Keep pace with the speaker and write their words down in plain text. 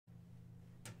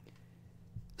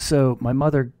So my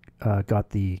mother got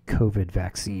the COVID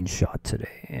vaccine shot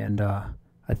today, and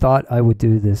I thought I would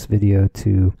do this video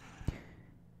to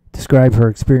describe her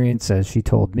experience as she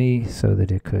told me, so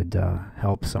that it could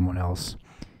help someone else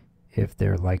if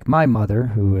they're like my mother,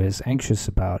 who is anxious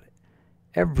about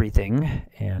everything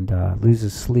and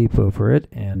loses sleep over it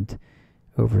and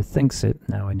overthinks it.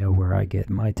 Now I know where I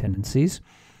get my tendencies,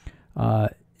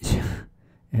 and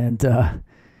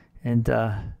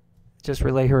just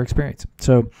relay her experience.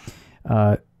 So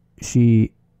we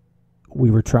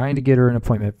were trying to get her an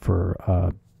appointment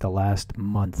for the last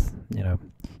month,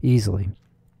 easily.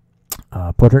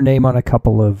 Put her name on a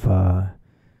couple of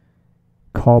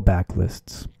callback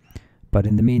lists. But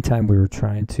in the meantime, we were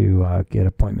trying to get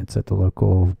appointments at the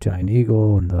local Giant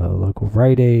Eagle and the local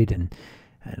Rite Aid, and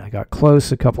I got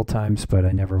close a couple times, but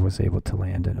I never was able to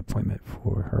land an appointment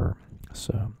for her.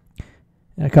 So,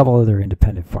 and a couple other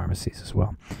independent pharmacies as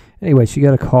well. Anyway, she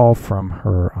got a call from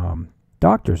her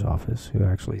doctor's office, who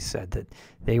actually said that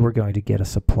they were going to get a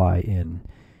supply in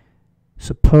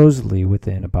supposedly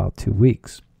within about 2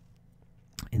 weeks.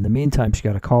 In the meantime, she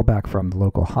got a call back from the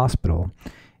local hospital,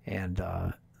 and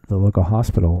the local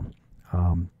hospital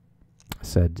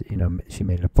said, she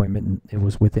made an appointment and it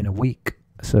was within a week.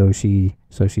 So she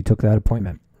took that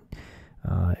appointment,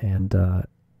 and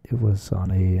it was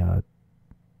on a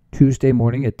Tuesday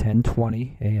morning at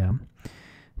 10:20 a.m.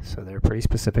 So they're pretty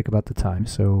specific about the time.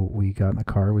 So we got in the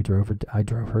car. I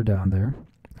drove her down there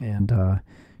and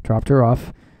dropped her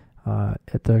off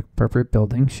at the appropriate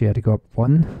building. She had to go up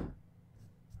one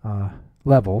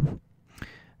level.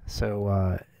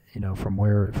 So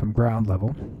from ground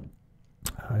level.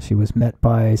 She was met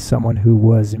by someone who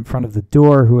was in front of the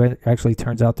door, who actually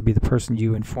turns out to be the person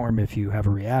you inform if you have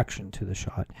a reaction to the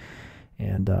shot.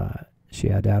 And she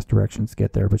had to ask directions to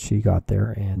get there, but she got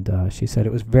there, and she said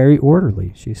it was very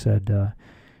orderly. She said,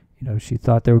 she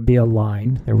thought there would be a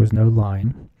line. There was no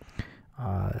line.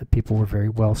 People were very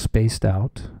well spaced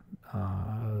out.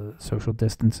 Social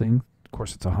distancing. Of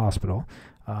course, it's a hospital.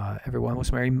 Everyone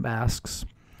was wearing masks.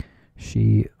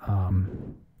 She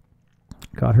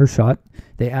got her shot.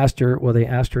 They asked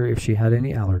her if she had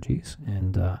any allergies,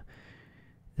 and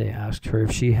they asked her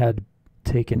if she had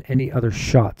taken any other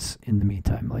shots in the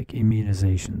meantime, like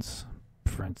immunizations,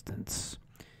 for instance,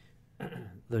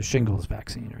 the shingles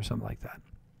vaccine or something like that,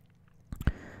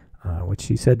 which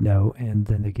she said no. And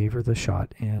then they gave her the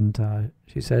shot, and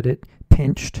she said it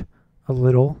pinched a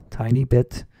little, tiny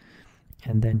bit,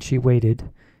 and then she waited.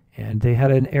 And they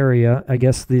had an area, I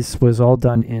guess this was all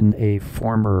done in a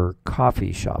former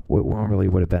coffee shop, what normally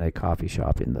would have been a coffee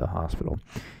shop in the hospital.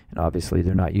 And obviously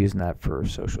they're not using that for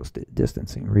social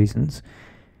distancing reasons.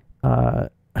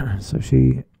 So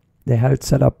they had it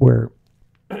set up where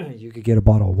you could get a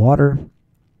bottle of water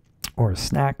or a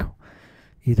snack,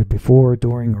 either before,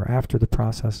 during, or after the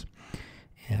process.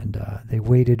 And they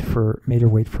made her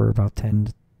wait for about 10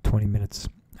 to 20 minutes.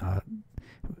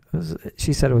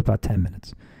 She said it was about 10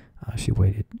 minutes. She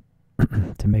waited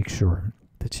to make sure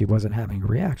that she wasn't having a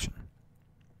reaction.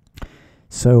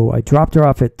 So I dropped her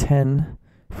off at 10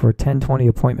 for a 10:20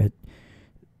 appointment.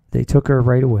 They took her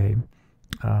right away.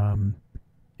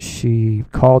 She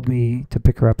called me to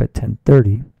pick her up at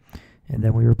 10:30, and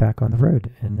then we were back on the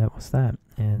road, and that was that.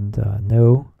 And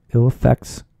no ill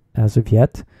effects as of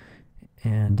yet.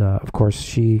 And of course,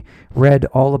 she read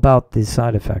all about the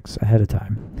side effects ahead of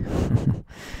time.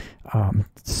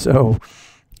 So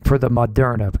for the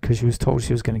Moderna, because she was told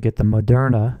she was going to get the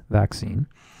Moderna vaccine.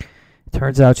 It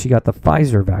turns out she got the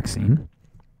Pfizer vaccine.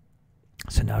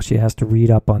 So now she has to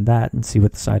read up on that and see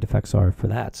what the side effects are for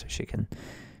that, so she can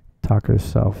talk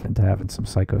herself into having some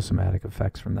psychosomatic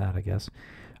effects from that, I guess.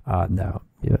 No,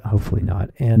 hopefully not.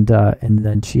 And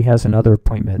then she has another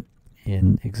appointment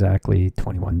in exactly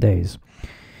 21 days.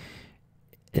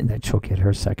 And then she'll get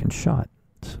her second shot.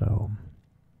 So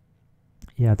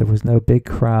yeah, there was no big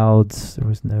crowds. There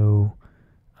was no,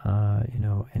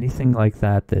 anything like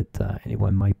that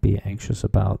anyone might be anxious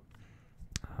about.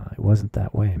 It wasn't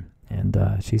that way. And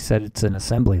she said it's an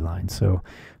assembly line. So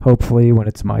hopefully when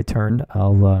it's my turn,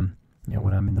 I'll, when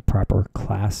I'm in the proper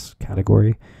class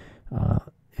category,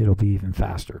 it'll be even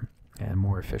faster and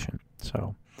more efficient.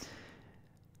 So,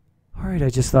 all right, I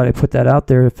just thought I'd put that out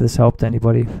there. If this helped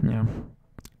anybody,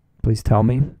 please tell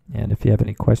me. And if you have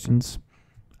any questions,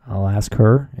 I'll ask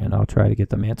her, and I'll try to get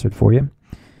them answered for you.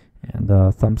 And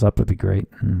thumbs up would be great.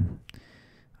 And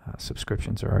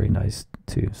subscriptions are already nice,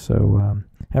 too. So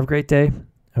have a great day.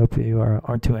 I hope you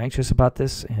aren't too anxious about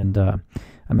this. And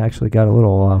I'm actually got a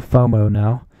little FOMO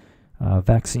now,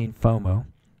 vaccine FOMO.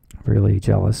 Really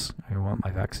jealous. I want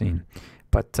my vaccine.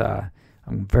 But I'm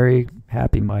I'm very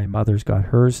happy my mother's got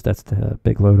hers. That's the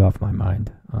big load off my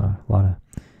mind. A lot of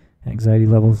anxiety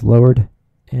levels lowered.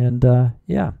 And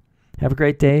yeah, have a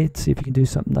great day. See if you can do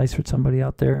something nice for somebody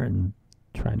out there, and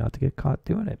try not to get caught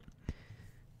doing it.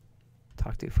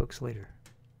 Talk to you folks later.